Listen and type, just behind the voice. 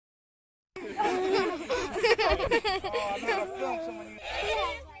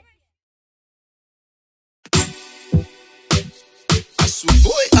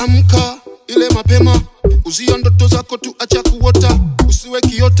Asubuhi amka ile mapema, uzia ndoto zako tu, acha kuota, usiwe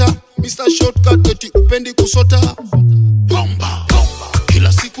kiota, Mr. Shortcut eti upendi kusota. Bomba,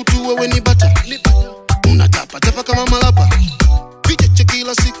 kila siku tu wewe ni bata, unatapa tapa kama malapa, vicheche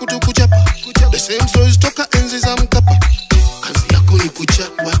kila siku tu kuchapa, the same stories toka enzi za Mkapa. Kazi yako ni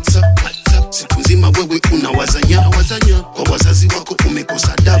kuchat WhatsApp, siku nzima wewe unawazanya kwa wazazi wako,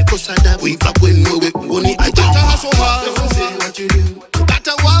 umekosa adabu, kuiba kwenu wewe uoni ajabu. Don't say what you do, you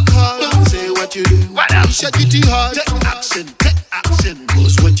gotta work hard. Don't say what you do, isha jitihad. Take action,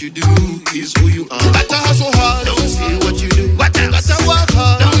 cause what you do is who you are. You gotta hustle hard. Don't say what you do, you gotta work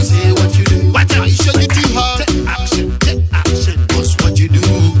hard. Don't say what you do, isha jitihad. Take action, cause what you do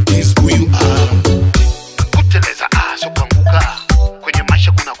is who you are. Kuteleza aso kuanguka, kwenye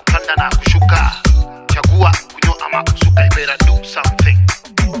maisha kuna kupanda na kushuka. Chagua kunyoa ama kusuka, you better do something.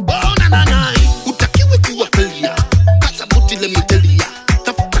 Oh na utakiwe kuwa failure, kaza buti let me tell ya.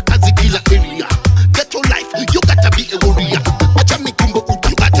 Tafuta kazi kila area, get your life, you gotta be a warrior. Acha mikumbo uta,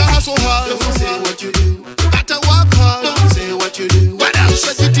 you gotta hustle hard. Don't say what you do, you gotta work hard. Don't say what you do,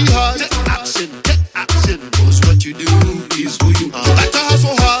 isha jitihad. Take action, cause what you do is who you are. You gotta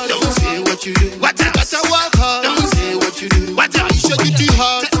hustle hard. Don't say what you do, you gotta work hard. Don't say what you do, isha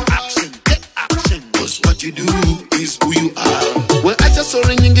jitihad. Take action, cause what you do is who you are. We acha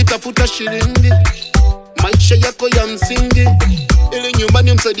story nyingi, tafuta shilingi, maisha yako ya msingi, ili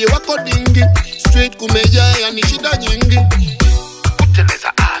nyumbani msaidie wako dingi, street kumejaa yani shida nyingi.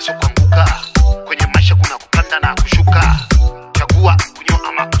 Kuteleza aso kuanguka, kwenye maisha kuna kupanda na kushuka. Chagua kunyoa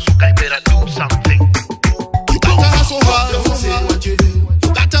ama kusuka, you better do something. You gotta hustle hard. Don't say what you do,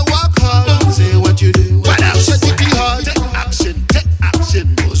 you gotta work hard. Don't say what you do, isha jitihad. Take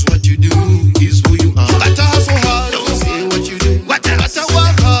action, cause what you do is who you are. You gotta hustle hard. Don't say what you do, you gotta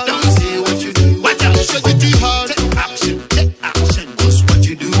work hard. Don't say what you do, isha jitihad. Take action, cause what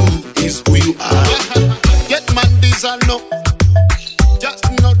you do is who you are. Get man Dizano, just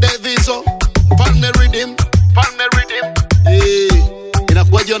know Davizo, Palme rhythm.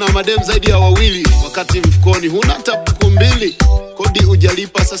 Inakuwaje na madem zaidi ya wawili, wakati mfukoni huna tapuku mbili? Kodi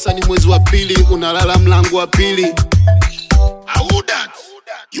ujalipa, sasa ni mwezi wa pili, unalala mlango wa pili.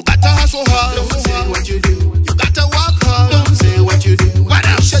 You gotta hustle hard. Don't say what you do, you gotta work hard. Don't say what you do,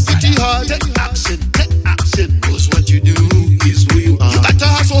 isha jitihad. Take action, cause what you do is who you are. You gotta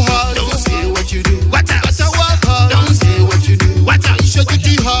hustle hard. Don't say what you do, you gotta work hard. Don't say what you do, isha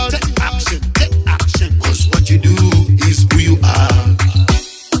jitihad.